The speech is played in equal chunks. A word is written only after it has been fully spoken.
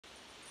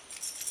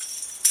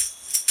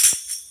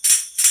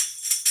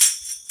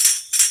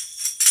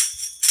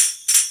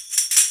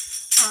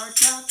I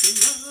got the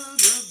love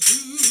of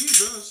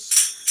Jesus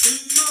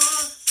in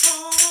my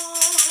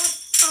heart.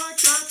 I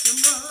got the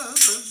love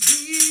of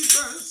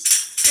Jesus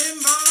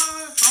in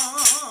my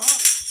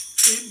heart.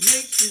 It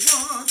makes me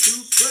want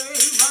to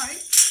pray right.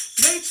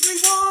 Makes me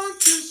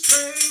want to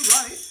stay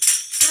right.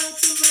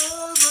 Got the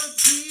love of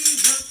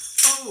Jesus,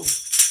 oh,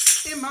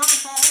 in my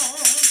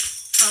heart.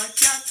 I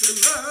got the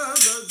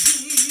love of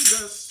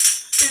Jesus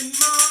in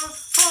my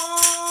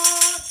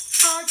heart.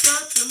 I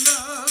got the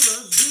love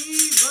of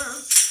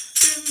Jesus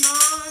in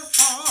my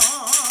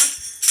heart.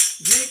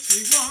 Makes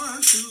me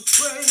want to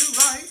pray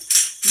right.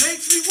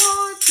 Makes me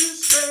want to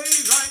stay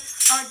right.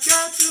 I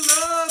got the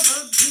love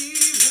of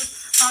Jesus.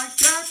 I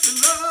got the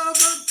love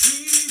of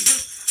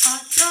Jesus. I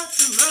got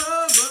the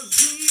love of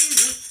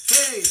Jesus,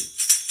 hey,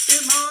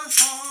 in my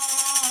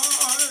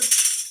heart.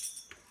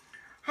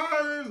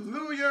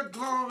 Hallelujah,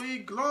 glory,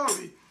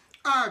 glory.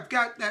 I've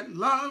got that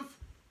love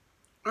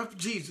of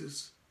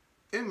Jesus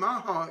in my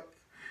heart.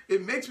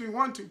 It makes me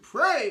want to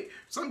pray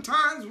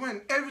sometimes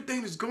when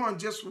everything is going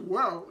just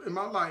well in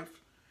my life.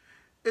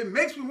 It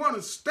makes me want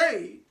to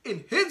stay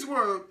in His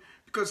word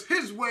because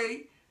His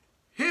way,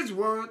 His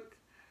word,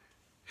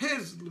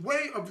 His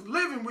way of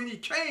living when He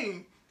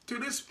came to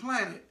this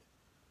planet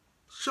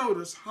showed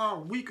us how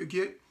we could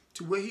get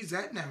to where He's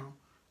at now,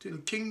 to the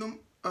kingdom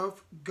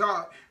of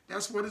God.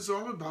 That's what it's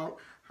all about.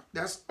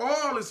 That's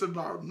all it's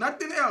about.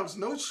 Nothing else.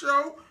 No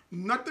show,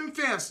 nothing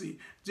fancy.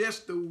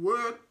 Just the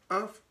word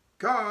of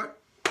God.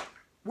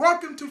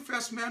 Welcome to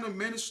First Manna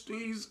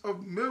Ministries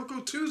of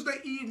Miracle Tuesday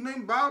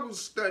evening Bible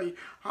study.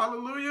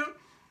 Hallelujah.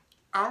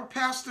 Our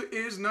pastor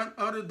is none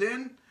other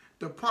than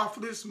the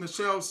prophetess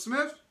Marshell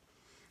Smith.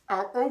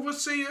 Our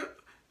overseer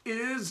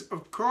is,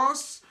 of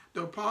course,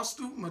 the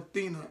apostle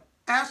Marthena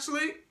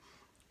Ashley.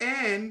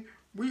 And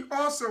we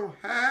also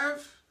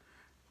have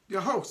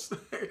the host.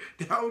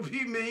 That would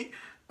be me,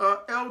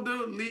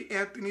 Elder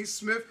Leanthony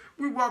Smith.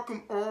 We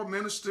welcome all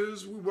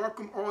ministers. We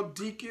welcome all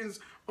deacons,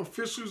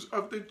 officials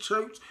of the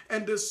church,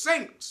 and the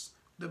saints,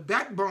 the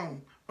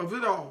backbone of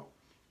it all.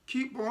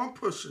 Keep on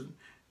pushing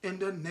in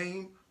the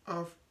name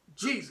of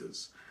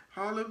Jesus.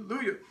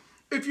 Hallelujah.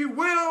 If you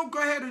will, go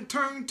ahead and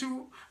turn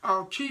to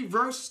our key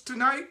verse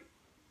tonight,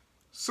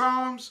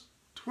 Psalms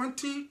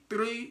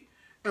 23,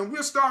 and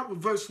we'll start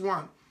with verse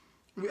 1.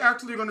 We're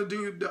actually going to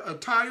do the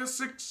entire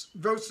 6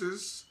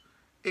 verses,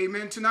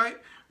 amen, tonight.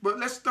 But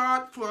let's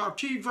start for our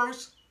key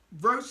verse,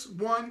 verse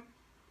 1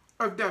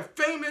 of that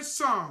famous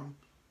psalm,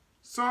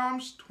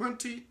 Psalms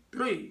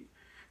 23.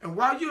 And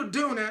while you're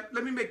doing that,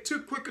 let me make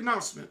 2 quick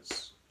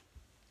announcements.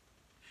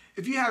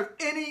 If you have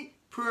any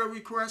prayer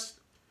requests,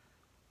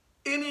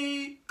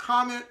 any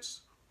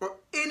comments, or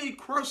any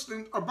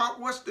questions about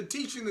what the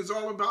teaching is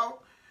all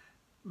about,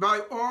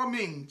 by all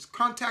means,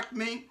 contact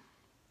me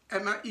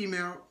at my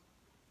email,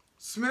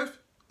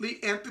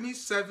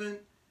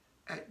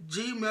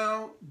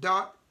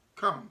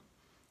 smithleanthony7@gmail.com.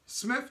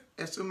 Smith,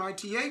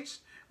 S-M-I-T-H,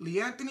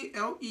 Leanthony,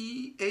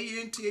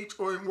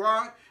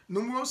 L-E-A-N-T-H-O-N-Y,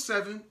 numeral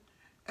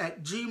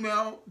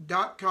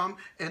 7@gmail.com,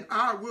 and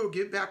I will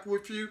get back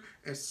with you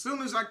as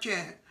soon as I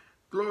can.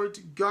 Glory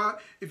to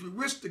God. If you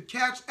wish to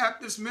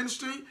CashApp this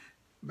ministry,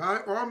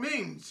 by all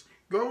means,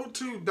 go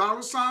to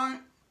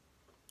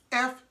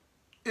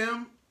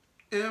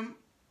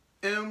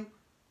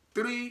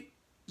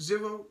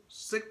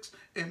 $FMMM306,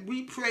 and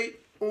we pray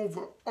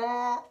over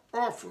all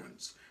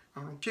offerings.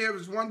 I don't care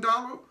if it's $1,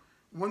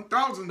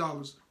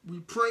 $1,000. We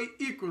pray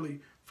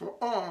equally for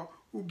all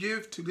who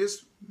give to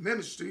this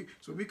ministry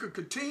so we can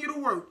continue the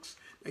works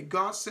that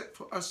God set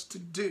for us to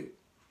do.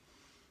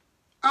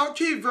 Our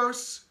key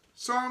verse,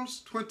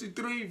 Psalms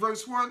 23,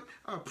 verse 1.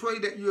 I pray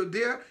that you're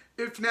there.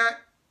 If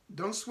not,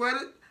 don't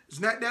sweat it. It's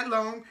not that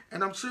long,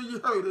 and I'm sure you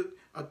heard it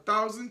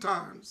 1,000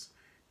 times.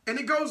 And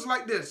it goes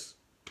like this.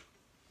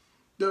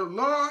 The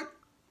Lord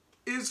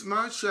is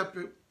my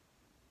shepherd.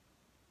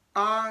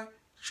 I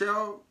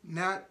shall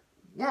not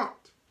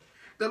want.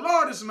 The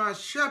Lord is my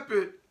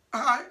shepherd.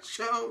 I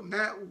shall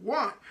not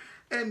want.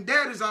 And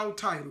that is our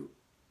title.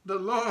 The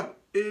Lord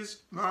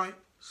is my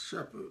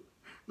shepherd.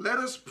 Let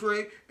us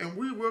pray, and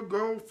we will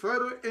go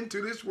further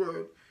into this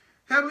word.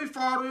 Heavenly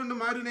Father, in the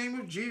mighty name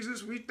of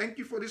Jesus, we thank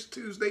you for this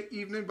Tuesday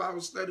evening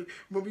Bible study.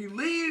 When we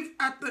leave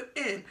at the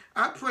end,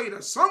 I pray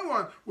that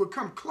someone will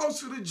come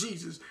closer to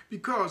Jesus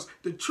because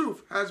the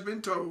truth has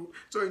been told.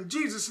 So in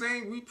Jesus'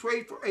 name, we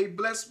pray for a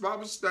blessed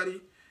Bible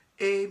study.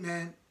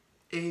 Amen,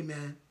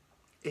 amen,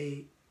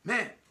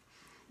 amen.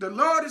 The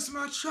Lord is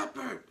my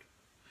shepherd.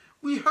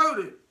 We heard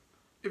it.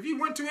 If you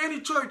went to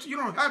any church, you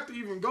don't have to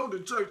even go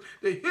to church.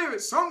 They hear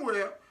it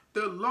somewhere.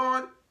 The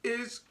Lord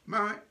is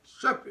my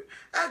shepherd.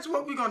 That's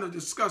what we're going to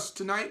discuss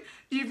tonight.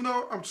 Even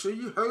though I'm sure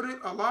you heard it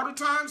a lot of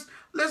times,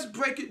 let's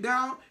break it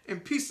down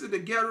and piece it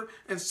together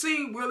and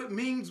see will it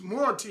means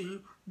more to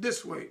you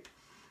this way.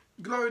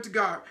 Glory to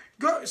God.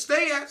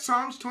 Stay at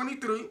Psalms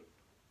 23.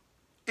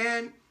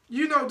 And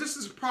you know this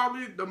is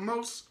probably the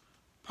most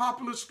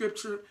popular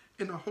scripture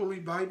in the Holy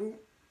Bible.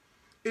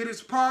 It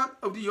is part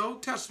of the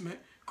Old Testament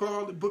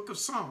called the book of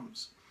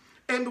Psalms.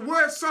 And the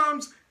word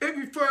Psalms, it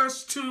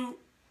refers to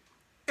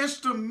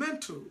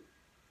instrumental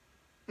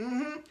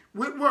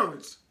With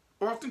words.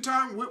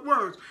 Oftentimes with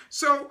words.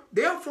 So,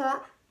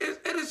 therefore, it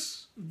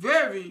is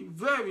very,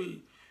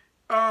 very,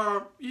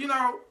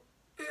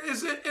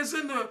 it's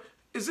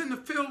in the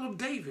field of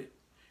David.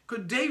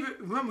 Because David,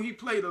 remember, he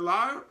played a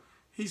lyre.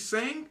 He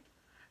sang.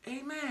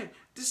 Amen.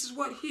 This is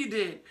what he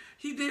did.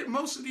 He did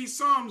most of these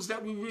psalms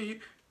that we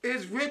read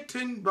is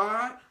written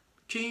by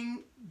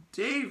King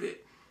David.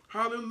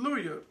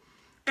 Hallelujah.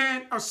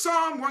 And a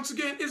psalm, once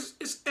again, is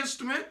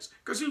instruments,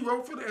 because he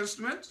wrote for the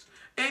instruments.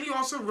 And he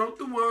also wrote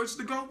the words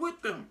to go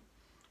with them.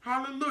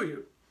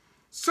 Hallelujah.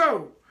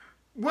 So,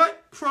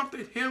 what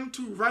prompted him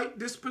to write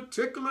this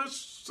particular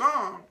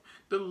psalm?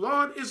 The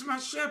Lord is my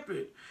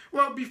shepherd.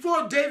 Well,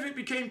 before David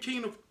became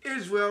king of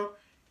Israel,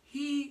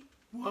 he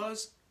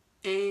was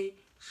a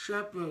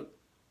shepherd.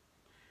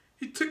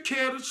 He took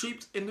care of the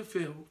sheep in the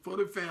field for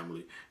the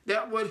family.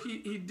 That what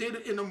he did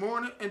it in the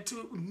morning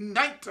until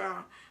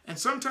nighttime. And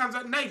sometimes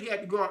at night he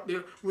had to go out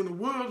there when the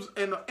wolves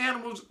and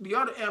the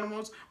other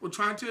animals were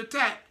trying to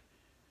attack.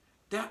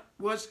 That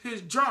was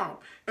his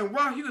job. And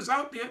while he was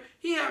out there,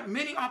 he had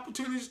many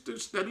opportunities to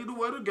study the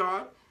word of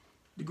God,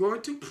 to go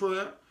into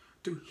prayer,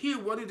 to hear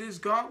what it is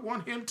God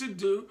wants him to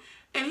do.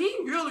 And he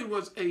really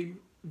was a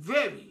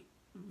very,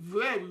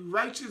 very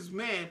righteous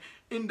man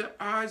in the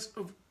eyes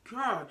of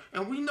God.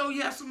 And we know he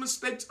had some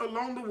mistakes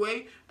along the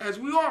way, as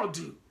we all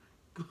do.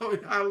 Glory,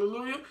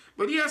 hallelujah.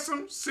 But he had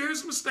some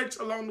serious mistakes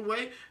along the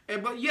way.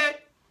 But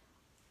yet,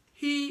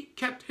 he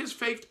kept his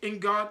faith in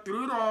God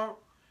through it all.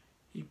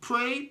 He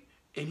prayed,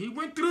 and he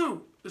went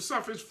through the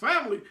suffer. His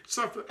family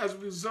suffered as a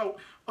result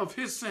of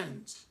his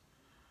sins.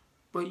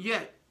 But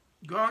yet,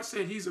 God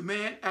said he's a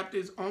man after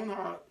his own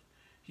heart.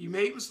 He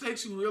made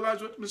mistakes. He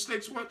realized what the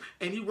mistakes were.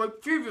 And he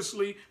worked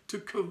feverishly to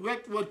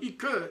correct what he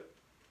could.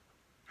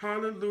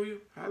 Hallelujah.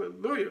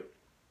 Hallelujah.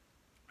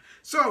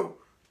 So,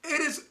 it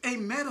is a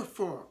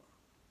metaphor.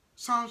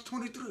 Psalms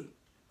 23.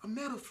 A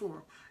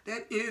metaphor.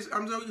 That is,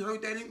 I know you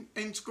heard that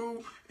in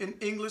school, in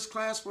English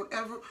class,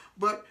 whatever.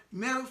 But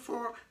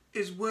metaphor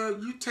is where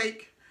you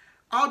take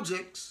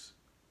objects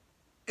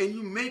and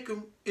you make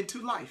them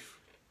into life.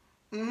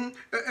 And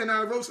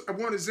I wrote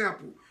one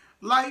example.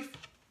 Life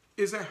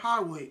is a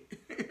highway.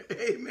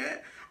 Amen.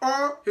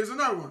 Or here's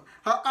another one.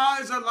 Her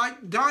eyes are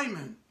like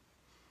diamond.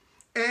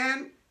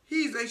 And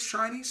he's a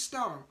shining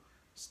star.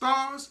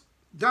 Stars,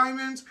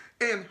 diamonds,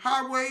 and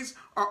highways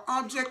are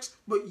objects,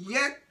 but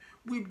yet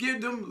we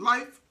give them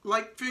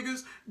life-like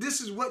figures. This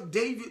is what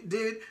David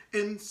did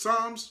in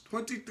Psalms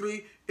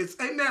 23. It's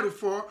a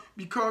metaphor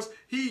because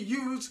he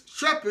used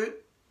shepherd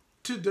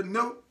to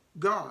denote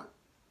God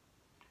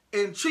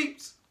and sheep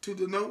to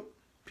denote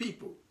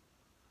people.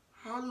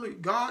 Hallelujah.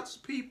 God's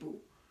people.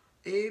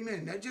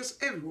 Amen. Not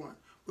just everyone,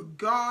 but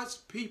God's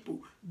people.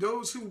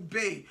 Those who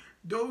obey.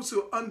 Those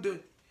who are under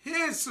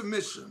his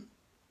submission.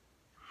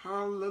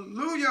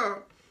 Hallelujah.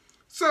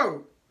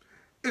 So,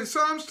 in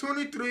Psalms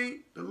 23,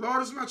 the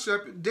Lord is my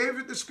shepherd.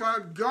 David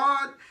described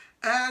God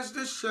as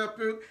the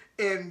shepherd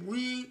and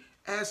we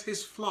as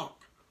his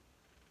flock.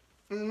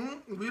 We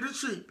the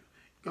sheep.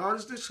 God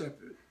is the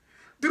shepherd.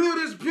 Through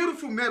this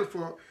beautiful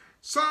metaphor,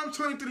 Psalm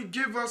 23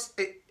 gives us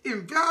an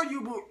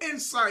invaluable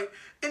insight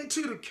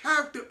into the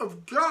character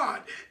of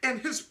God and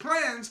his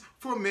plans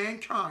for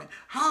mankind.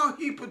 How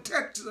he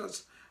protects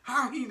us,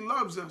 how he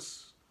loves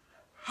us,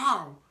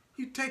 how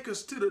he takes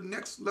us to the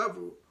next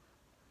level.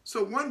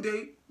 So one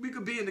day we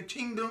could be in the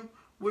kingdom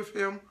with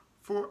him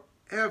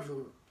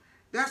forever.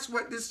 That's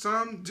what this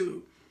psalm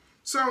do.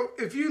 So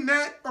if you're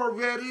not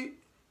already,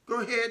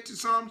 go ahead to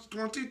Psalms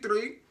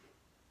 23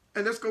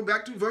 and let's go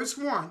back to verse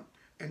 1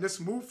 and let's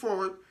move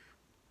forward.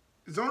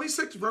 There's only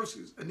 6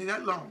 verses and they're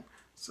not long.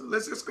 So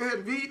let's just go ahead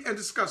and read and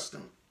discuss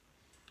them.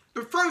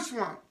 The first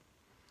one,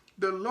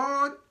 the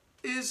Lord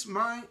is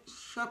my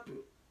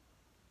shepherd.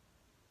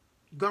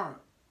 God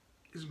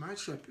is my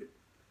shepherd.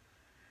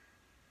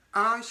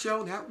 I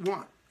shall not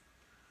want.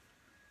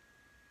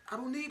 I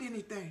don't need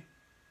anything.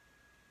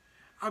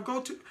 I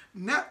go to,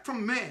 not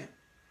from man,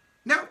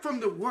 not from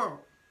the world.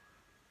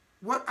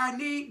 What I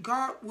need,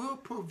 God will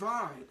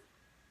provide.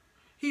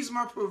 He's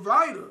my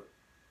provider.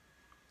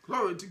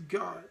 Glory to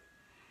God.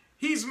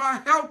 He's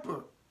my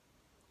helper.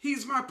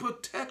 He's my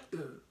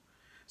protector.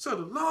 So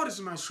the Lord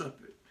is my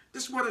shepherd.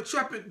 This is what a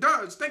shepherd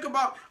does. Think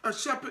about a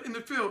shepherd in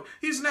the field.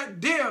 He's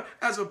not there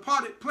as a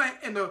potted plant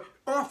in the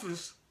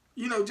office,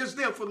 just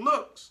there for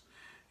looks.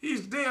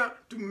 He's there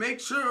to make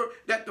sure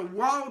that the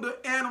wilder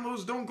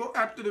animals don't go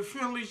after the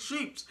friendly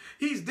sheep.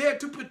 He's there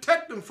to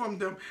protect them from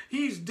them.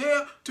 He's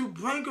there to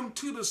bring them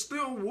to the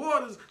still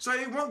waters so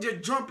they won't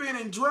just jump in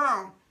and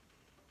drown.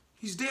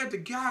 He's there to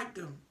guide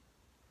them.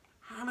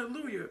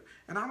 Hallelujah.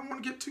 And I don't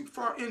want to get too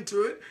far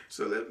into it,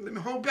 so let me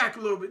hold back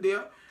a little bit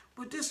there.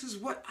 But this is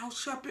what our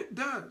shepherd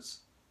does.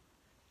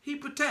 He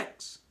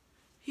protects.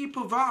 He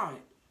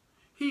provides.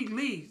 He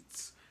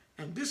leads.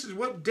 And this is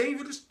what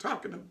David is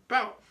talking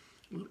about.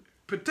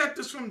 Protect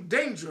us from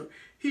danger.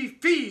 He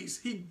feeds,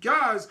 he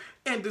guides,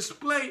 and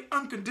displays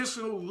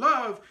unconditional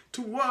love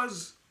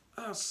towards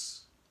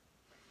us.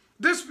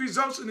 This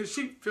results in the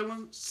sheep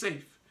feeling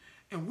safe.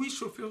 And we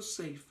shall feel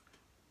safe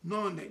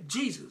knowing that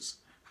Jesus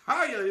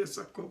is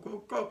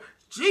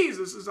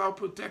our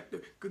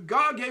protector. Because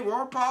God gave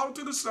all power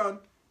to the Son.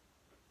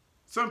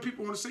 Some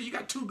people want to say you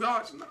got two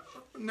gods.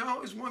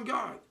 No, it's one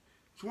God.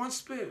 It's one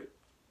Spirit.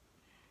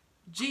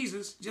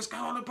 Jesus just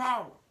got all the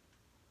power.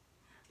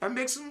 That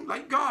makes him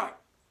like God.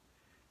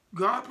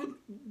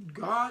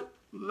 God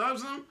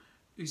loves him,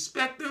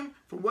 respect him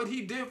for what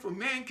he did for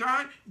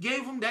mankind,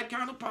 gave him that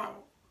kind of power.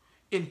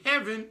 In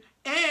heaven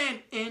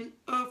and in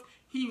earth,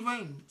 he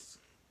reigns.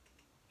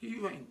 He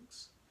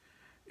reigns.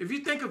 If you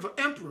think of an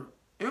emperor,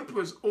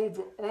 emperors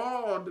over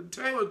all the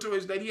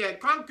territories that he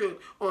had conquered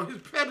or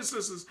his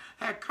predecessors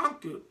had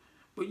conquered,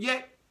 but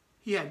yet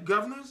he had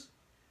governors,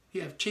 he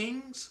had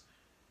kings,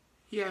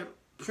 he had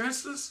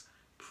princes,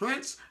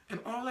 prince, and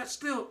all that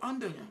still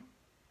under him.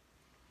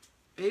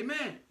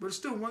 Amen. But it's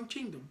still one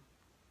kingdom.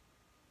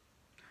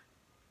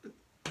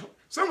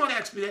 Someone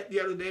asked me that the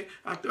other day.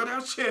 I thought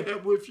I'll share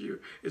that with you.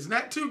 It's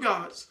not two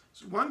gods.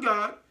 It's one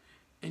God,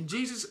 and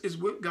Jesus is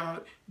with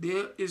God.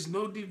 There is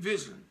no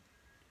division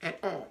at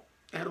all.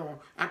 At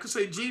all. I could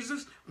say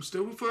Jesus, I'm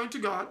still referring to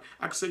God.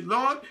 I could say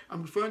Lord,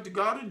 I'm referring to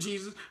God and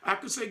Jesus. I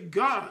could say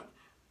God.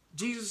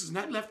 Jesus is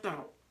not left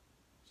out.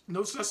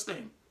 No such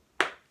thing.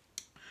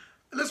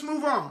 Let's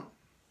move on.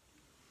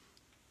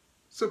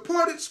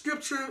 Supported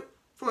scripture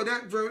for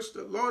that verse,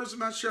 the Lord is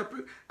my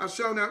shepherd, I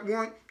shall not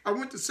want. I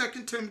went to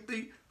 2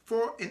 Timothy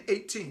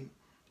 4:18.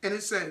 And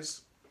it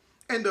says,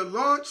 and the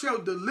Lord shall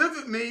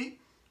deliver me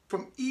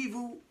from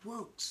evil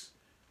works.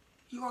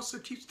 He also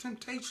keeps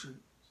temptation,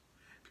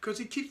 because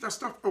he keeps that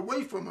stuff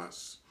away from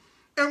us,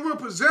 and will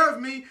preserve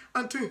me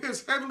unto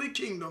his heavenly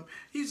kingdom.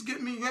 He's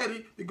getting me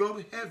ready to go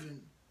to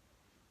heaven,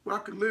 where I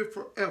can live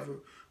forever.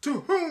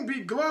 To whom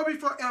be glory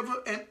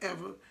forever and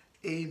ever.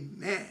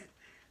 Amen.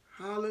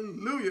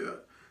 Hallelujah.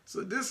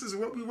 So this is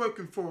what we're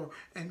working for,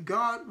 and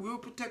God will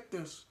protect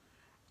us.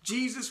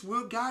 Jesus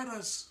will guide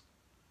us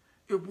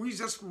if we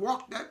just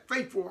walk that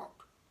faith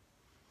walk.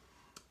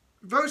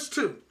 Verse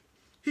 2.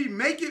 He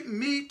maketh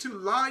me to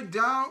lie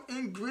down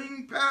in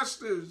green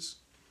pastures.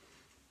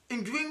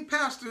 In green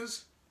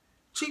pastures,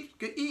 sheep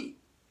can eat.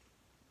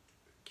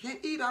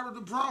 Can't eat out of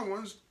the brown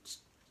ones.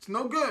 It's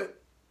no good.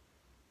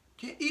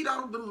 Can't eat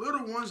out of the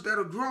little ones that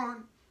are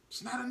growing.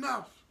 It's not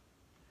enough.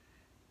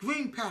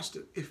 Green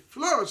pasture, it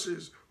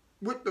flourishes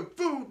with the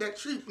food that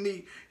sheep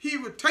need. He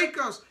would take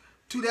us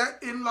to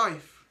that in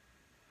life,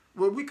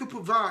 where we could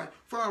provide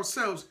for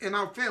ourselves and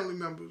our family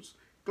members.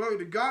 Glory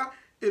to God.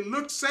 It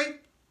looks safe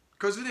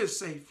because it is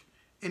safe,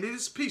 and it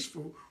is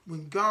peaceful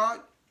when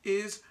God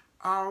is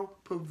our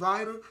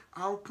provider,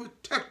 our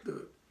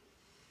protector.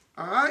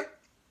 All right?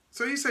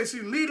 So he says,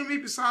 he's leading me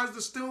besides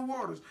the still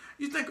waters.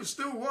 You think of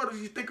still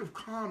waters, you think of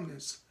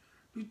calmness.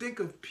 You think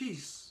of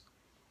peace.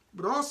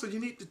 But also you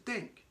need to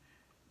think,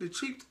 the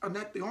sheep are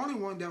not the only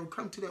one that will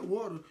come to that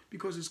water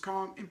because it's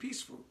calm and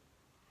peaceful.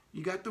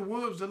 You got the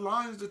wolves, the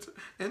lions,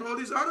 and all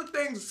these other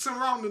things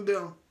surrounding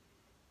them.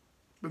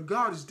 But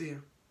God is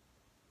there,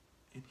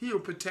 and he'll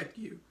protect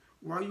you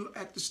while you're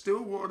at the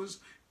still waters,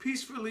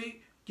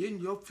 peacefully getting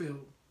your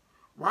fill.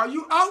 While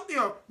you out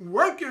there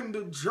working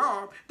the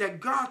job that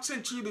God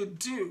sent you to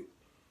do,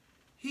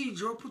 he's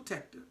your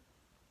protector.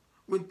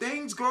 When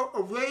things go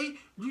away,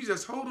 you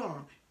just hold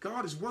on.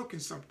 God is working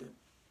something.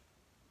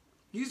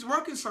 He's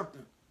working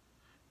something.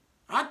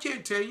 I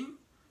can't tell you,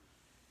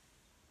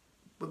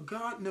 but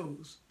God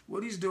knows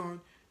what he's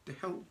doing to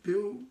help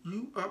build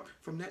you up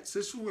from that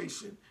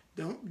situation.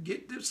 Don't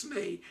get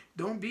dismayed.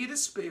 Don't be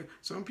despair.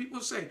 Some people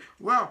say,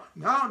 well,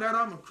 now that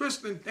I'm a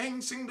Christian,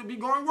 things seem to be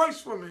going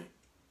worse for me.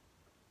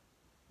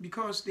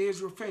 Because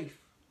there's your faith.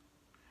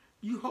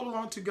 You hold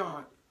on to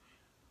God.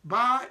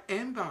 By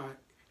and by,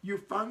 you'll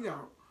find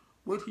out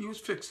what he was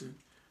fixing.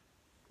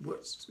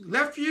 What's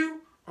left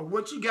you or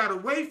what you got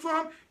away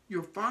from,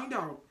 you'll find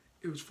out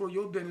it was for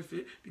your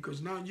benefit,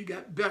 because now you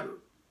got better.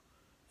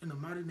 In the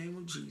mighty name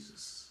of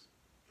Jesus.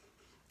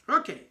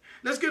 Okay,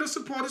 let's get a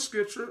supported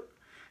scripture.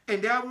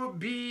 And that will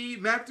be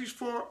Matthew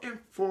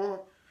 4:4.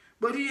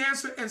 But he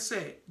answered and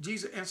said,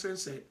 Jesus answered and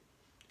said,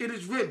 it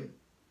is written,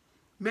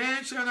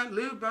 man shall not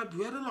live by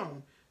bread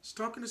alone. He's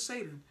talking to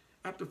Satan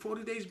after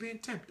 40 days being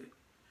tempted.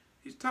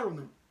 He's telling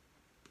them,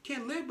 you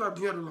can't live by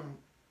bread alone,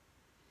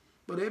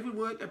 but every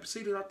word that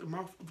proceeded out the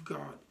mouth of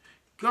God.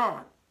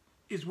 God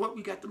is what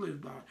we got to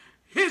live by.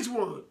 His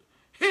word,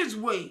 his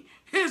way,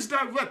 his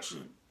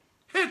direction,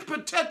 his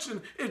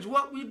protection is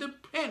what we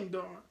depend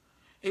on.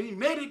 And he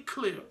made it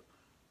clear.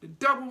 The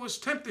devil was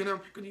tempting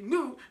him because he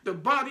knew the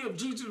body of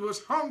Jesus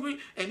was hungry,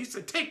 and he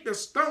said, take the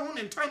stone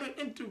and turn it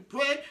into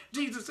bread.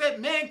 Jesus said,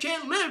 man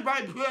can't live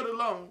by bread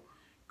alone.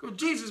 Because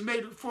Jesus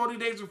made it 40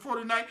 days and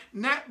 40 nights,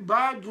 not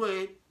by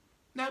bread,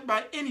 not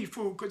by any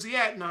food, because he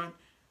had none,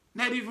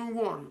 not even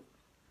water.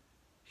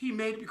 He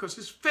made it because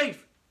his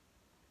faith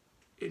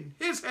in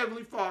his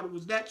heavenly Father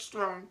was that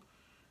strong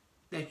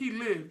that he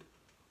lived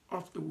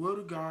off the word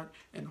of God,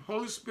 and the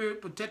Holy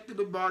Spirit protected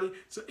the body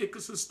so it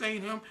could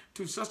sustain him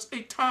to such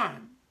a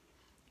time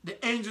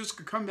the angels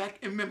could come back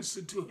and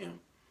minister to him.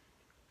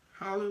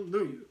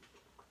 Hallelujah.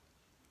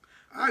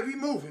 All right, we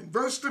moving.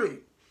 Verse 3.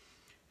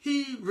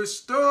 he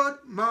restored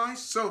my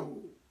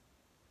soul.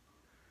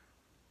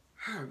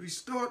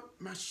 Restored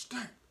my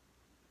strength.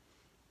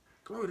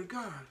 Glory to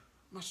God.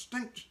 My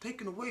strength was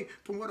taken away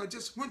from what I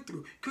just went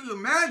through. Could you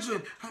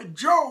imagine how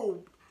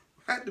Job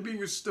had to be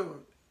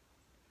restored?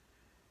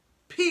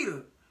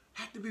 Peter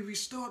had to be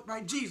restored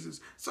by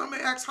Jesus. Some may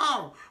ask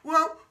how.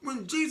 Well,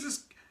 when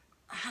Jesus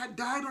had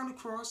died on the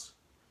cross,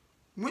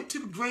 went to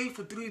the grave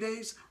for 3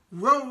 days,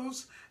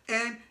 rose,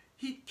 and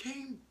he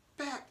came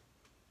back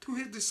to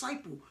his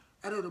disciple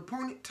at an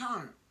appointed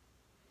time.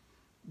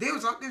 They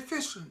was out there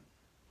fishing.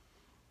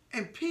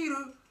 And Peter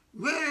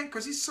ran,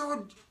 because he saw,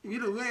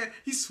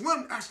 he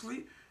swam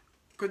actually,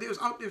 because they was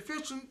out there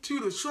fishing to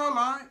the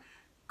shoreline,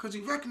 because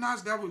he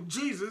recognized that was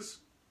Jesus.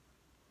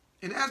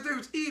 And as they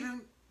was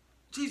eating,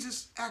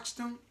 Jesus asked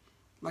him,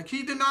 like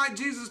he denied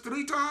Jesus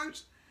 3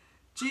 times,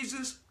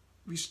 Jesus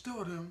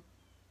restored him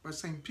by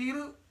saying,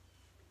 Peter,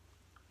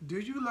 do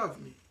you love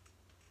me?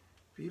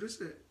 Peter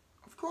said,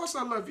 of course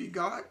I love you,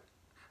 God.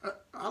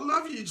 I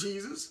love you,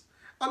 Jesus.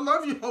 I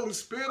love you, Holy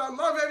Spirit. I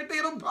love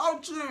everything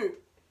about you.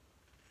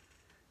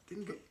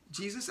 Then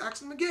Jesus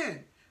asked him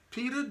again,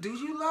 Peter, do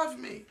you love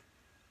me?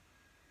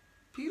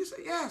 Peter said,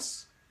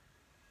 yes,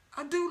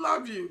 I do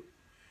love you.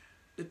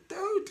 The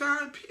 3rd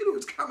time, Peter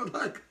was kind of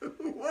like,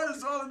 what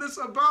is all of this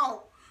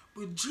about?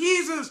 But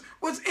Jesus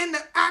was in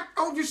the act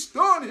of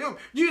restoring him.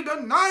 You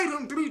denied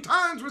him 3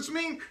 times, which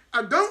means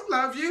I don't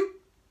love you.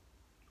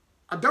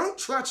 I don't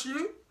trust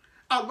you.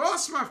 I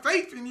lost my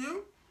faith in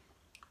you.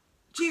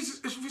 Jesus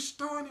is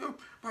restoring him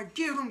by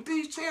giving him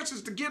 3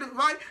 chances to get it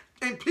right.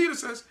 And Peter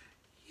says,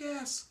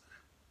 yes,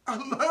 I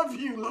love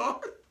you,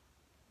 Lord.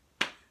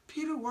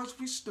 Peter was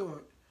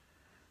restored.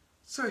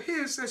 So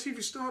here it says he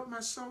restored my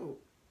soul.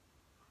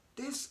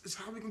 This is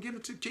how we can get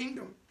into the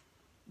kingdom.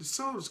 The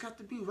soul has got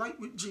to be right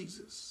with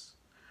Jesus.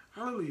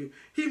 Hallelujah.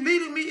 He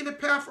leading me in the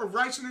path of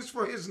righteousness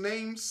for his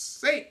name's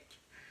sake.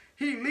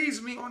 He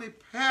leads me on a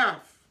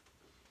path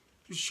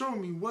to show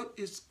me what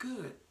is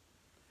good.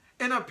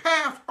 In a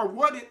path of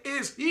what it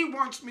is he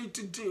wants me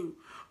to do.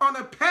 On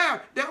a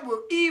path that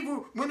will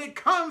evil, when it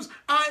comes,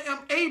 I am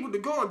able to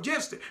go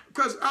against it.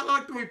 Because I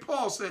like the way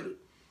Paul said it.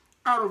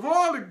 Out of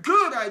all the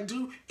good I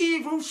do,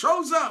 evil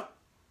shows up.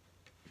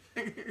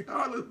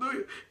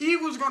 Hallelujah.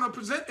 Evil is going to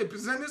present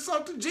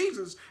itself to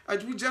Jesus,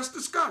 as we just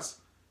discussed.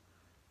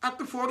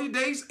 After 40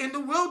 days in the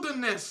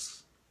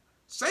wilderness,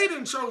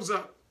 Satan shows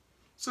up.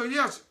 So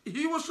yes,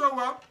 he will show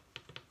up,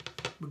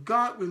 but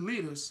God will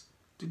lead us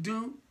to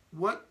do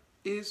what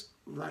is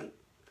right.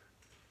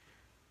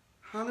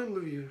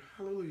 Hallelujah.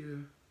 Hallelujah.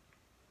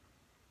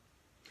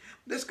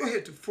 Let's go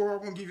ahead to 4. I'm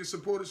going to give you a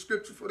supportive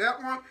scripture for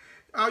that one.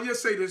 I'll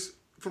just say this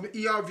from the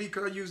ERV,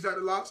 because I use that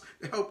a lot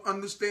to help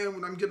understand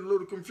when I'm getting a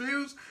little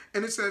confused.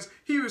 And it says,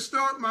 he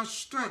restored my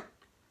strength.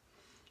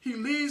 He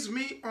leads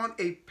me on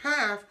a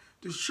path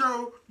to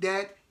show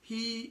that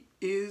he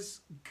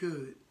is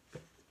good.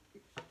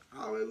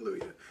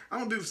 Hallelujah. I'm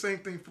going to do the same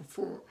thing for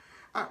 4.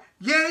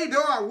 Yea,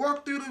 though I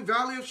walk through the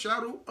valley of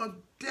shadow of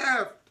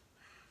death,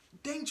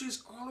 danger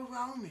is all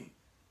around me.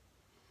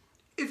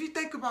 If you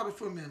think about it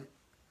for a minute,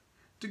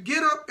 to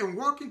get up and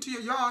walk into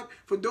your yard,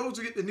 for those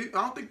who get the news,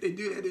 I don't think they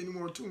do that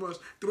anymore too much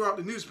throughout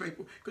the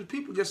newspaper, because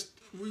people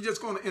we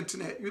just go on the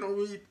internet. We don't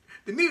read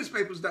the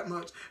newspapers that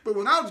much. But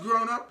when I was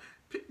growing up,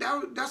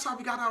 that's how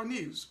we got our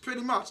news,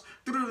 pretty much,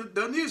 through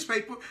the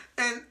newspaper.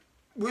 And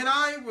when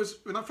I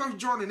first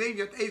joined the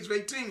Navy at the age of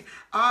 18,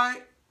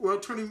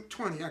 turning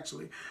 20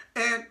 actually,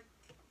 and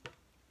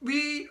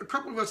a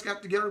couple of us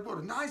got together,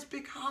 bought a nice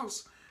big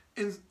house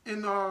in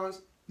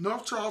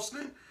North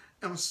Charleston,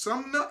 on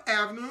Sumner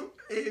Avenue.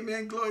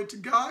 Amen, glory to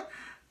God.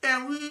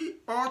 And we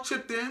all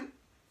chipped in,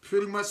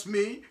 pretty much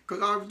me,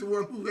 because I was the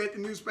one who read the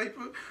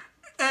newspaper.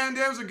 And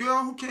there was a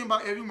girl who came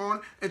by every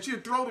morning, and she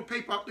would throw the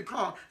paper out the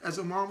car as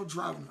her mom was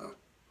driving her.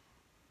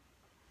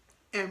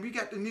 And we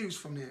got the news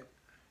from that.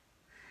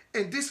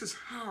 And this is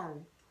how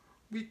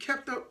we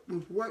kept up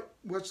with what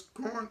was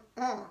going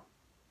on.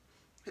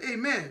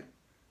 Amen.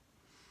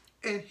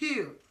 And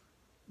here,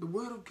 the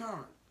word of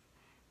God.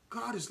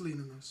 God is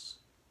leading us.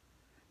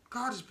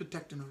 God is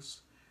protecting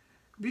us.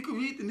 We could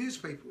read the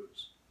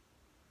newspapers.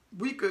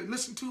 We could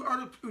listen to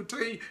other people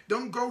tell you,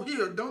 don't go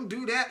here, don't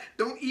do that,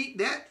 don't eat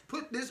that,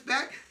 put this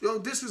back.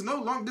 This is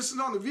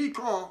on the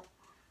recall.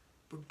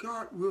 But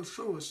God will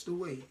show us the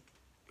way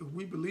if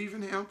we believe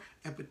in him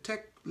and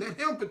let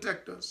him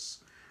protect us.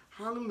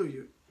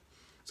 Hallelujah.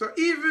 So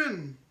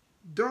even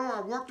though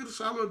I walk through the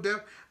shadow of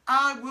death,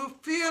 I will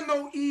fear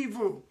no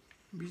evil.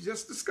 We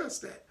just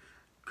discussed that.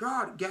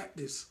 God got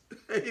this.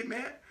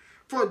 Amen.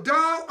 For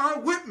thou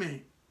art with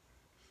me.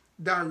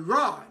 Thy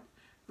rod.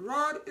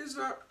 Rod is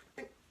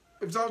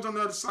if I was on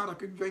the other side, I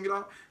could bring it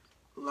out.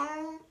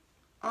 Long,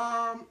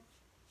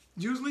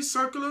 usually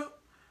circular.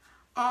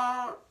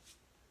 I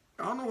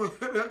don't know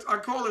what I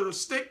call it, a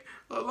stick,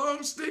 a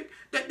long stick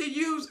that they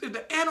use if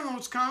the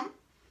animals come.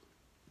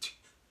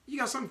 You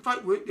got something to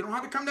fight with. You don't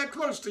have to come that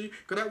close to you,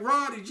 because that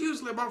rod is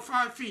usually about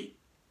 5 feet.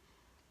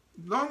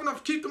 Long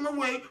enough to keep them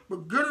away,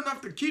 but good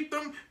enough to keep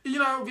them, if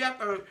you have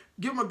to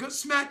give them a good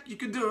smack, you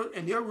can do it,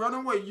 and they'll run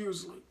away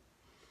usually.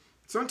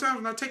 Sometimes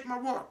when I take my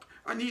walk,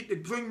 I need to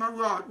bring my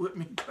rod with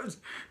me because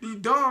these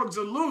dogs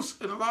are loose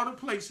in a lot of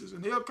places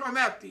and they'll come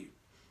after you.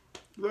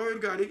 Glory to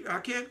God. I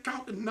can't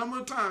count the number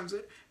of times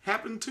it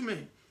happened to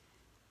me.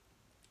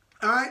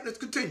 All right, let's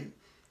continue.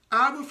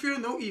 I will fear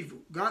no evil.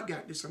 God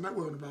got this. I'm not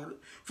worried about it.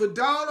 For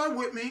thou art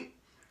with me,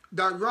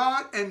 thy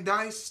rod and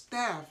thy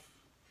staff.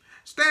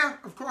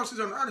 Staff, of course,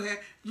 is on the other hand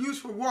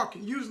used for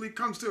walking. Usually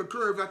comes to a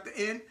curve at the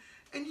end,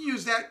 and you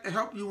use that to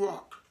help you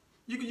walk.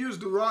 You can use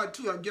the rod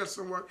too, I guess,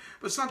 somewhat.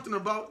 But something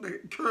about the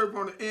curve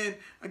on the end,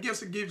 I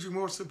guess it gives you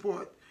more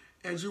support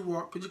as you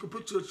walk. Because you can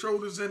put your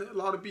shoulders in it. A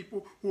lot of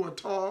people who are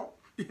tall,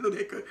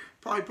 they could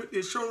probably put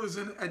their shoulders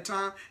in it at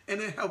times,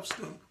 and it helps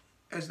them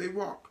as they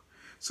walk.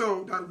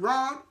 So that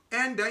rod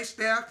and thy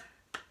staff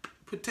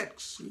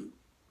protects you.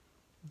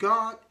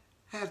 God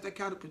has that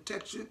kind of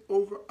protection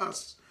over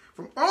us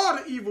from all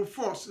the evil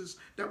forces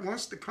that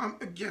wants to come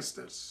against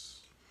us.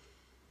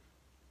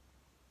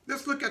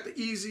 Let's look at the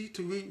easy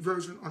to read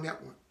version on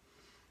that one.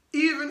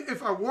 Even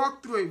if I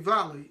walk through a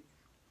valley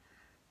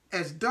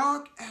as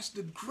dark as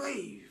the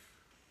grave,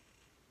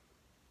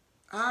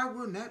 I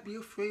will not be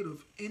afraid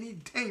of any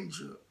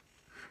danger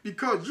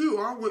because you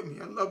are with me.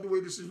 I love the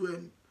way this is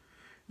written.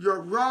 Your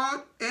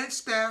rod and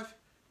staff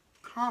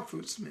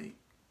comforts me.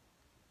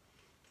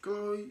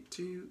 Glory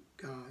to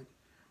God.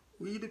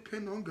 We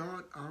depend on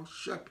God, our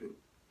shepherd.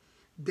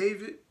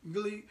 David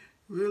really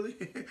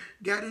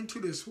got into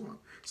this one.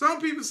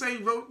 Some people say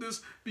he wrote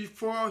this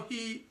before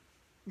he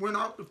went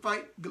out to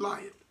fight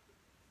Goliath.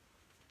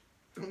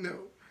 Don't know.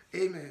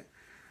 Amen.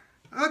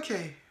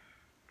 Okay.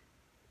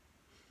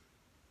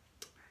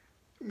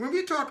 When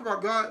we talk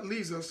about God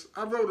leads us,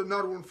 I wrote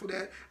another one for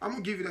that. I'm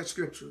going to give you that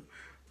scripture.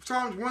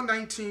 Psalms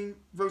 119,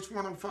 verse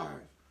 105.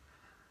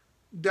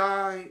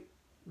 Thy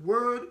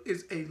word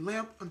is a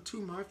lamp unto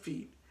my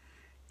feet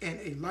and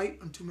a light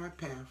unto my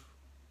path.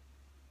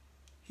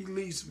 He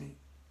leads me.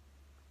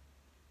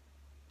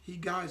 He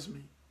guides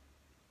me.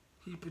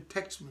 He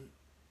protects me.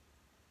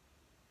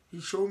 He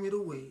showed me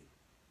the way.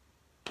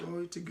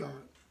 Glory to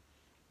God.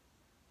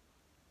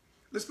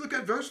 Let's look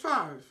at verse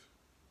 5.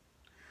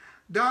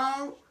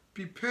 Thou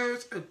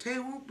preparest a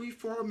table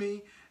before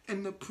me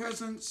in the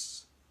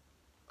presence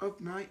of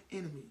my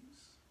enemies.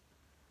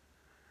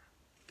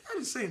 That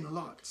is saying a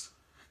lot.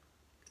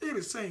 It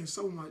is saying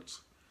so much.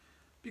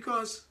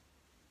 Because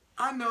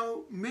I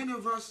know many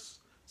of us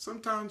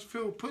sometimes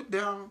feel put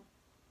down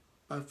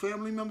by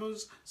family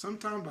members,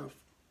 sometimes by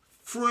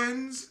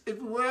friends, if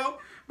you will,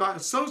 by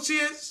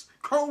associates,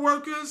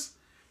 co-workers.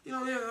 You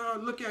know,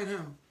 look at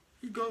him.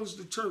 He goes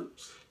to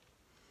church.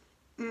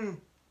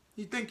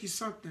 He think he's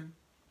something.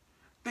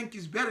 Think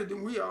he's better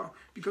than we are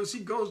because he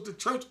goes to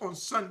church on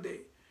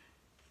Sunday.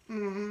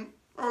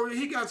 Oh,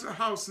 he got a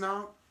house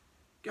now.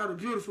 Got a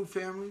beautiful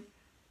family.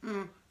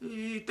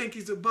 He think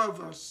he's above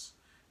us.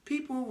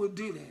 People will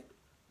do that.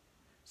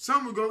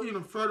 Some will go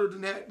even further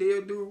than that.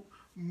 They'll do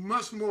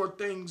much more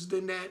things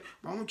than that.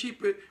 But I'm going to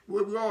keep it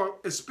where we all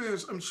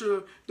experience, I'm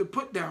sure, the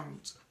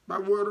put-downs by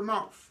word of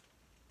mouth.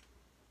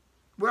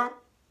 Well,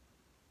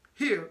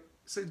 here, it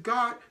says,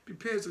 God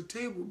prepares a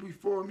table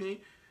before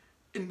me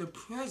in the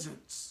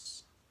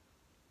presence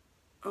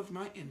of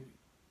my enemy.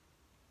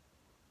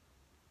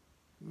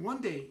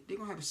 One day, they're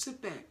going to have to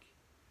sit back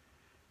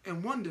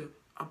and wonder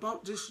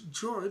about this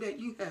joy that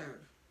you have.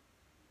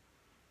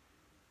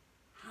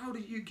 How do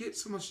you get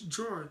so much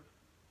joy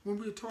when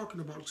we're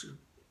talking about you?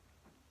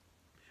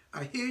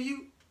 I hear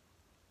you,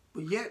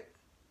 but yet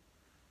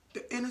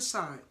the inner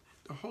side,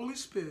 the Holy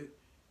Spirit,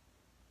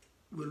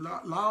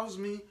 allows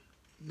me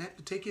not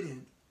to take it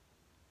in.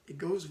 It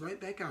goes right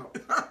back out.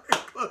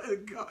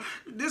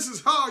 This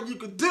is how you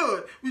could do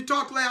it. We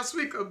talked last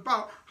week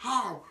about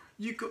how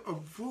you could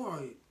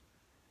avoid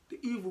the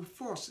evil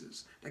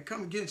forces that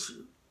come against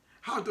you.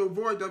 How to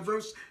avoid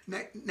diverse,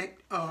 I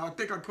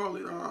think I call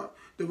it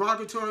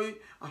derogatory,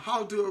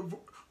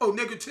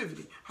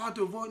 negativity. How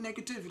to avoid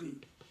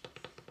negativity.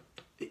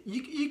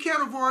 You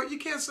can't avoid, you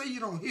can't say you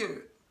don't hear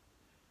it.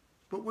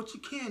 But what you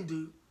can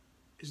do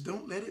is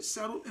don't let it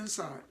settle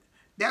inside.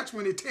 That's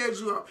when it tears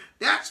you up.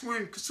 That's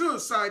when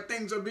suicide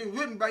things are being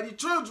written by the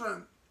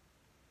children.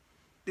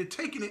 They're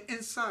taking it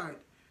inside.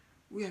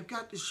 We have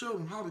got to show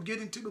them how to get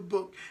into the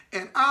book.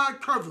 And I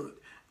cover it.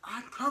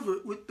 I cover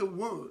it with the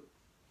word.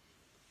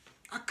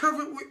 I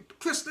cover it with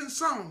Christian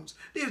songs.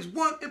 There's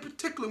one in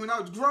particular when I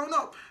was growing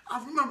up.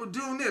 I remember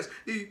doing this.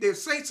 They'll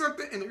say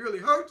something and it really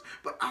hurts,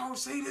 but I'll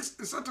say this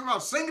and sometimes I'll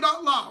sing it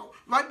out loud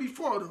right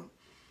before them.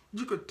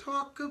 You could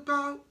talk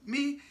about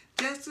me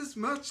just as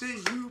much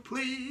as you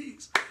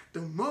please.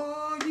 The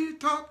more you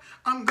talk,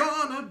 I'm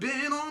gonna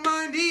bend on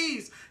my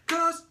knees.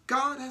 Because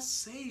God has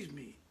saved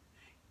me.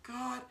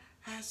 God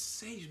has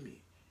saved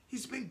me.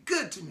 He's been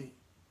good to me.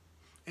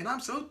 And I'm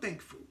so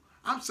thankful.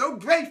 I'm so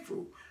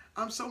grateful.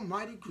 I'm so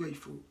mighty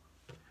grateful.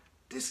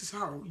 This is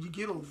how you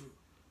get over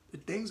the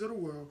things of the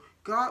world.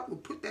 God will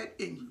put that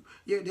in you.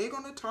 Yeah, they're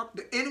going to talk.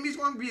 The enemy's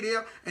going to be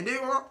there. And they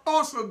will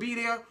also be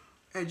there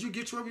as you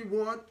get your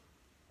reward.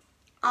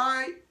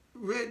 I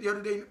read the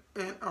other day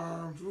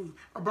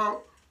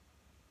about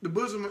the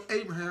bosom of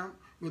Abraham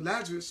where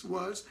Lazarus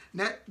was.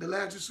 Not the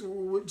Lazarus who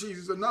was with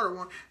Jesus, another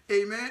one.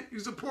 Amen. He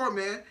was a poor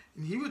man,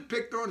 and he was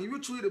picked on. He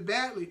was treated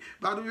badly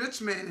by the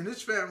rich man and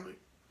his family.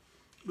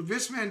 The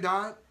rich man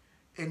died,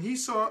 and he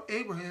saw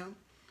Abraham,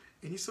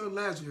 and he saw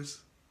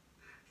Lazarus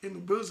in the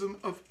bosom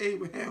of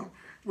Abraham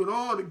with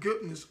all the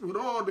goodness, with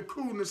all the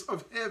coolness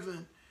of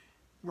heaven,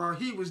 while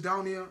he was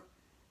down there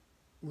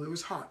where it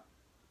was hot.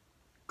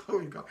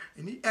 Glory to God.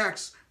 And he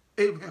asked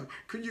Abraham,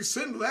 could you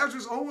send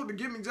Lazarus over to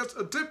give me just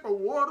a tip of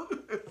water?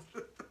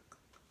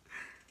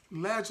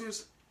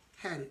 Lazarus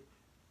had it.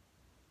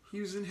 He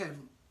was in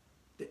heaven.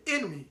 The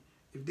enemy,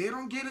 if they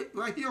don't get it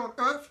right here on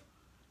earth,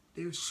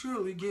 they'll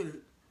surely get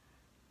it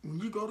when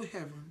you go to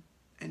heaven,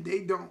 and they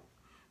don't.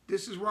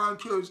 This is why I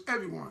encourage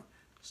everyone,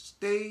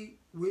 stay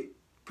with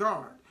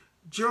God.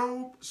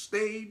 Job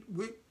stayed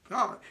with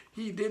God.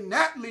 He did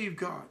not leave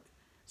God.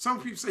 Some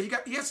people say he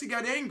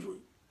got angry,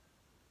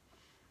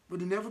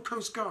 but he never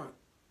cursed God.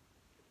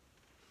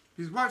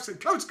 His wife said,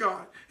 curse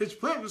God. His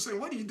friend was saying,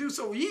 what do you do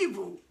so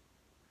evil?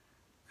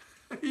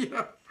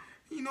 Yeah,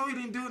 you know he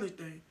didn't do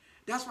anything.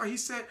 That's why he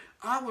said,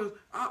 I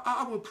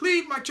will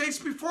plead my case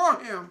before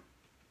him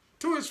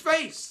to his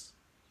face.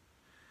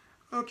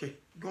 Okay,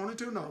 going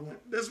into another one.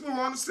 Let's move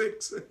on to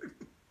 6.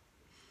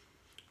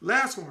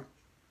 Last one.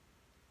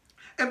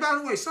 And by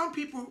the way, some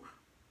people,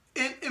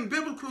 in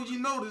biblical, you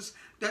notice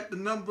that the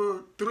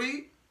number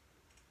 3,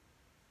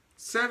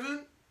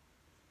 7,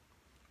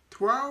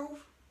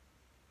 12,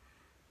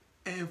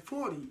 and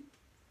 40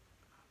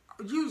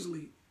 are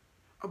usually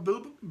a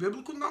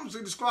biblical numbers.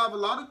 They describe a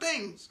lot of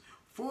things.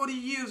 40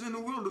 years in the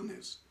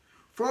wilderness.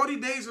 40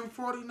 days and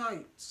 40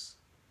 nights.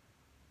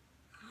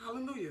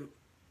 Hallelujah.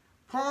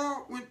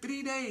 Paul went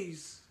 3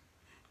 days.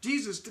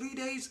 Jesus, 3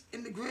 days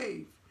in the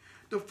grave.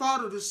 The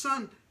Father, the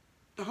Son,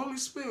 the Holy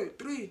Spirit,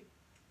 3.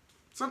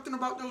 Something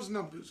about those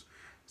numbers.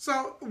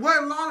 So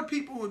what a lot of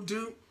people would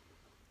do,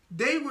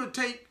 they would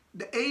take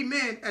the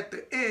amen at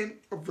the end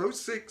of verse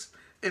 6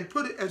 and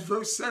put it as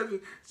verse 7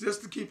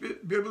 just to keep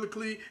it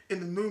biblically in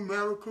the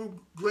numerical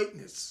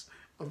greatness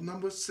of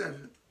number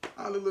 7.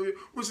 Hallelujah.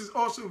 Which is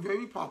also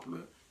very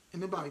popular in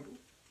the Bible.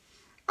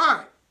 All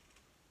right.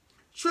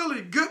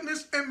 Surely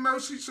goodness and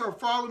mercy shall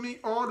follow me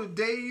all the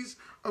days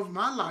of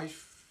my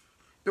life.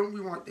 Don't we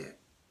want that?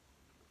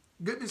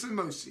 Goodness and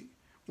mercy.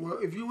 Well,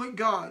 if you're with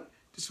God,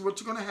 this is what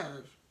you're going to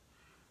have.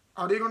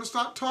 Are they going to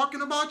stop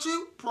talking about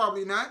you?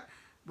 Probably not.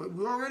 But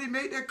we already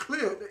made that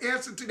clear. The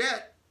answer to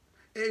that.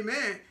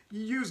 Amen.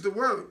 You use the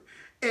word.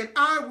 And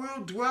I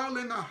will dwell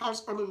in the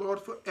house of the Lord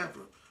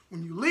forever.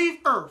 When you leave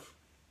earth,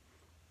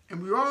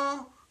 and we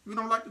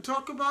don't like to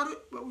talk about it,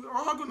 but we're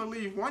all going to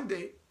leave one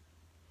day.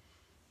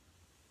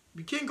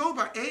 We can't go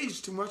by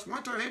age too much.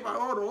 One time, everybody,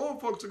 all the old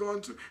folks are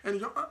going to, and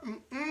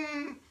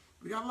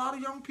we got a lot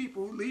of young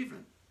people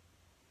leaving.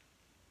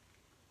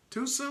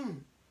 Too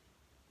soon.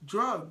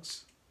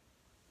 Drugs,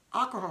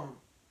 alcohol,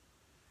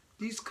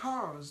 these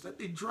cars that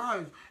they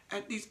drive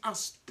at these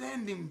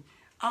outstanding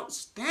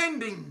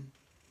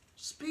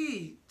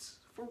speeds.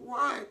 For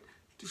what?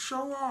 To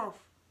show off.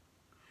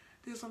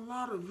 There's a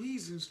lot of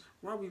reasons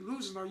why we're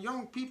losing our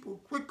young people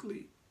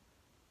quickly.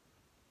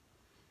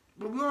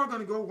 But we're all going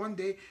to go one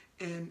day,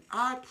 and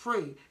I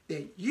pray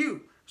that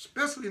you,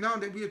 especially now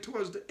that we are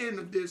towards the end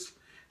of this,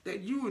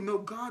 that you will know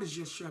God is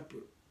your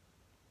shepherd.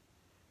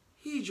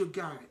 He's your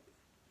guide.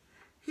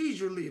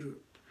 He's your leader.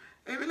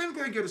 And let me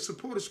go and get a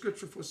supported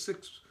scripture for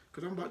 6,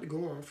 because I'm about to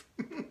go off.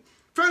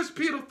 1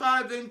 Peter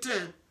 5 and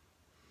 10.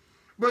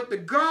 But the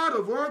God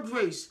of all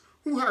grace,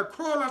 who hath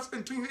called us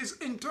into his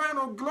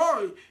eternal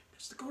glory,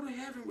 is to go to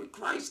heaven with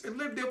Christ and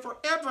live there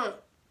forever.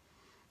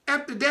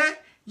 After that,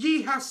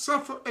 ye have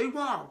suffered a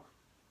while.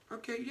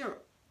 Okay, yeah,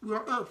 we're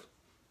on earth.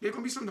 There are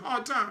going to be some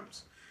hard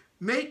times.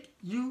 Make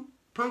you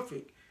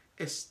perfect.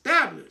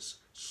 Establish,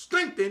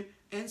 strengthen,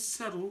 and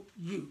settle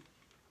you.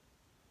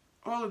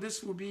 All of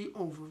this will be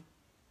over.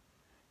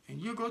 And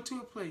you'll go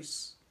to a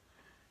place.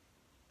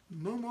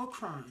 No more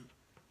crying.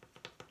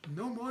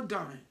 No more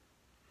dying.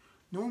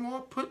 No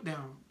more put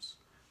downs.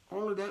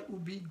 All of that will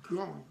be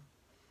gone.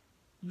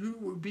 You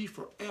will be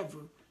forever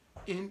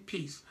in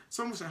peace.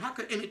 Someone said, how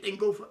could anything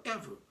go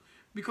forever?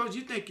 Because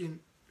you're thinking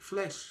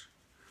flesh.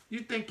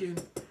 You're thinking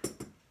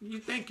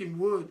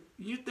wood.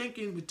 You're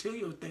thinking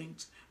material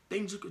things.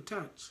 Things you could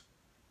touch.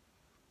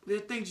 There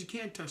are things you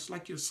can't touch,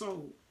 like your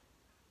soul.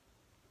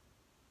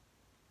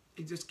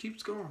 It just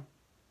keeps going.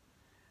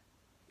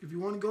 If you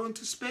want to go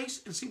into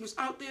space and see what's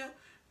out there,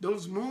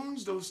 those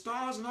moons, those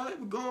stars, and all that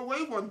will go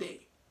away one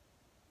day.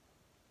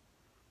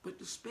 But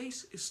the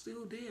space is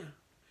still there.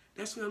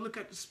 That's where I look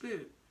at the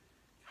spirit.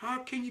 How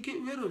can you get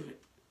rid of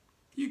it?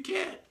 You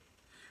can't.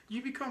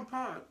 You become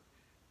part.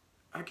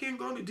 I can't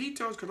go into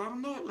details because I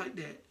don't know it like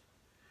that.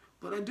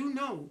 But I do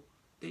know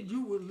that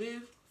you will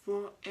live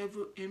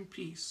forever in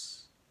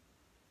peace.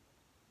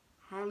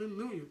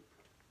 Hallelujah.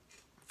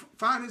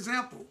 Fine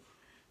example.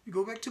 You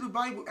go back to the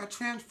Bible at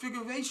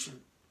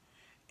Transfiguration.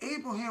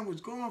 Abraham was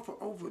gone for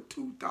over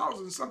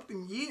 2,000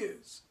 something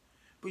years.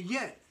 But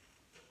yet,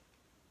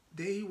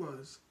 there he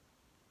was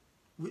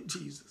with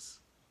Jesus.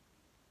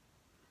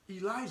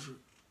 Elijah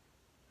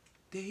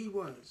There he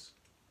was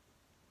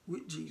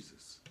with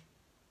Jesus.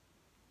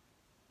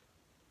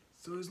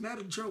 So it's not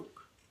a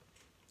joke.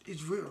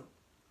 It's real.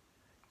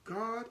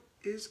 God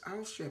is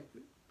our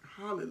shepherd.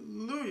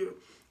 Hallelujah.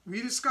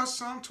 We discussed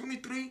Psalm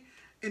 23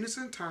 in its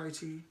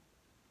entirety.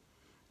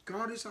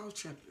 God is our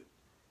shepherd.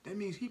 That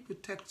means he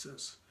protects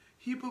us.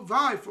 He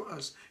provides for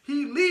us.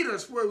 He leads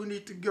us where we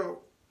need to go.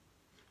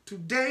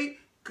 Today,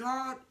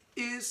 God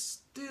is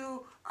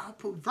still our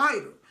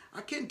provider.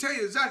 I can't tell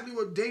you exactly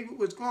what David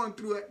was going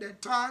through at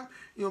that time.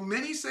 You know,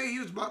 many say he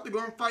was about to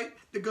go and fight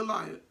the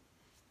Goliath.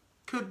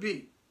 Could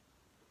be.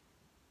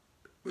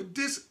 But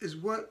this is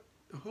what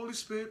the Holy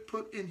Spirit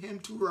put in him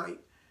to write.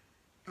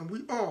 And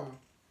we all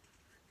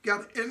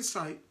got an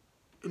insight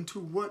into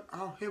what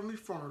our Heavenly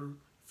Father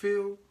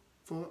feels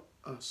for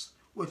us.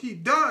 What he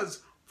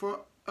does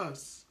for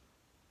us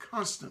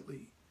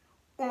constantly,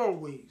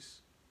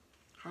 always.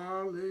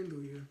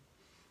 Hallelujah.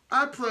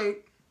 I pray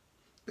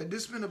that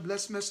this has been a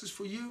blessed message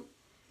for you.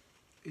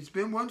 It's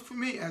been one for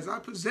me as I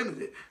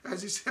presented it.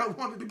 As he said, I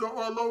wanted to go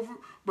all over,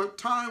 but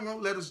time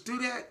won't let us do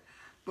that.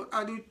 But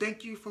I do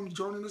thank you for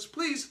joining us.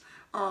 Please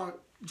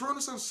join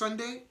us on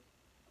Sunday.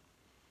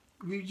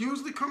 We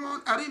usually come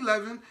on at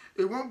 11.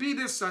 It won't be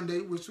this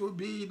Sunday, which will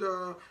be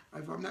the,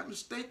 if I'm not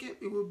mistaken,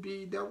 that will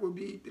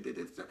be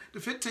the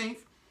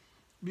 15th.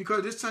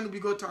 Because this Sunday we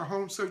go to our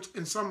home church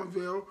in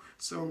Somerville,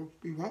 so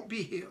we won't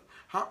be here.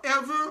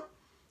 However,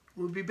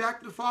 we'll be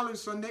back the following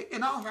Sunday,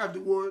 and I'll have the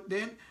word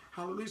then.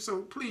 Hallelujah.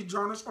 So please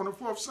join us on the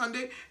 4th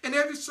Sunday. And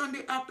every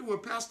Sunday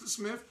afterward, Pastor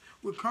Smith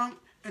will come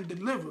and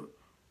deliver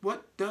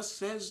what thus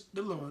says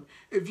the Lord.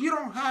 If you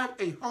don't have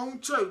a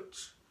home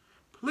church,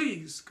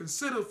 please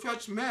consider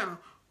Fresh Manna,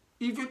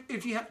 even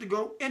if you have to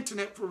go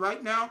internet for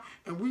right now,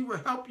 and we will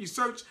help you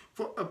search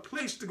for a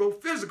place to go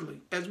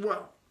physically as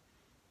well.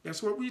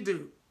 That's what we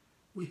do.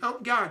 We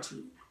help guide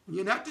you.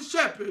 We're not the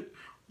shepherd.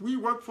 We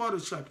work for the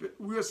shepherd.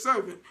 We're a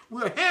servant.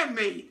 We're a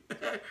handmaid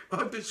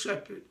of the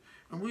shepherd.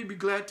 And we'd be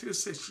glad to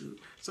assist you.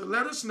 So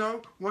let us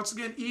know. Once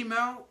again,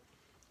 email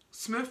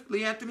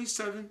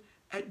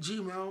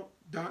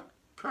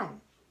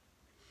smithleanthony7@gmail.com.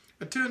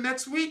 Until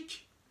next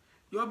week,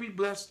 you'll be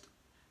blessed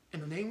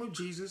in the name of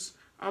Jesus.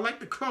 I'd like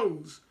to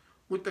close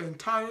with the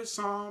entire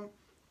Psalms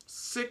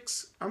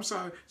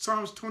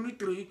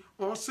 23.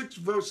 All 6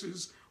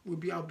 verses will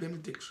be our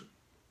benediction.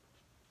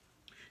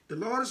 The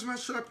Lord is my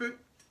shepherd,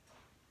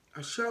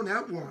 I shall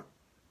not want.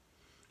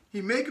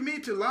 He maketh me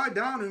to lie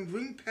down in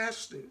green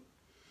pasture.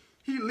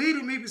 He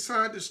leadeth me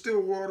beside the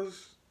still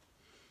waters.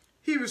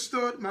 He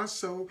restored my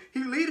soul.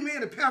 He leadeth me in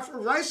the path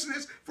of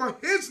righteousness for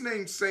his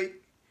name's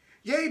sake.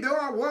 Yea, though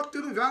I walk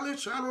through the valley of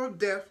the shadow of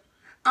death,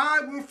 I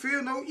will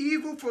fear no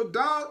evil, for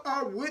thou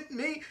art with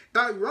me.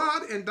 Thy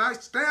rod and thy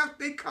staff,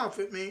 they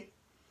comfort me.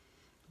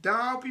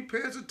 Thou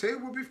preparest a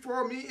table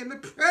before me in the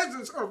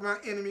presence of my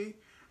enemy.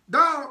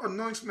 Thou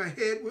anointest my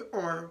head with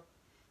oil.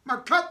 My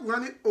cup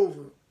runneth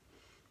over.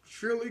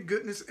 Surely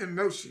goodness and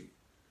mercy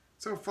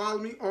shall follow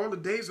me all the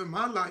days of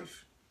my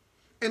life.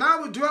 And I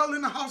will dwell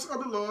in the house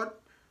of the Lord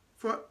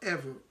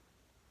forever.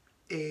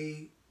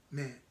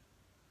 Amen.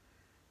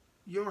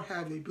 You'll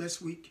have a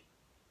blessed week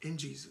in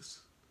Jesus.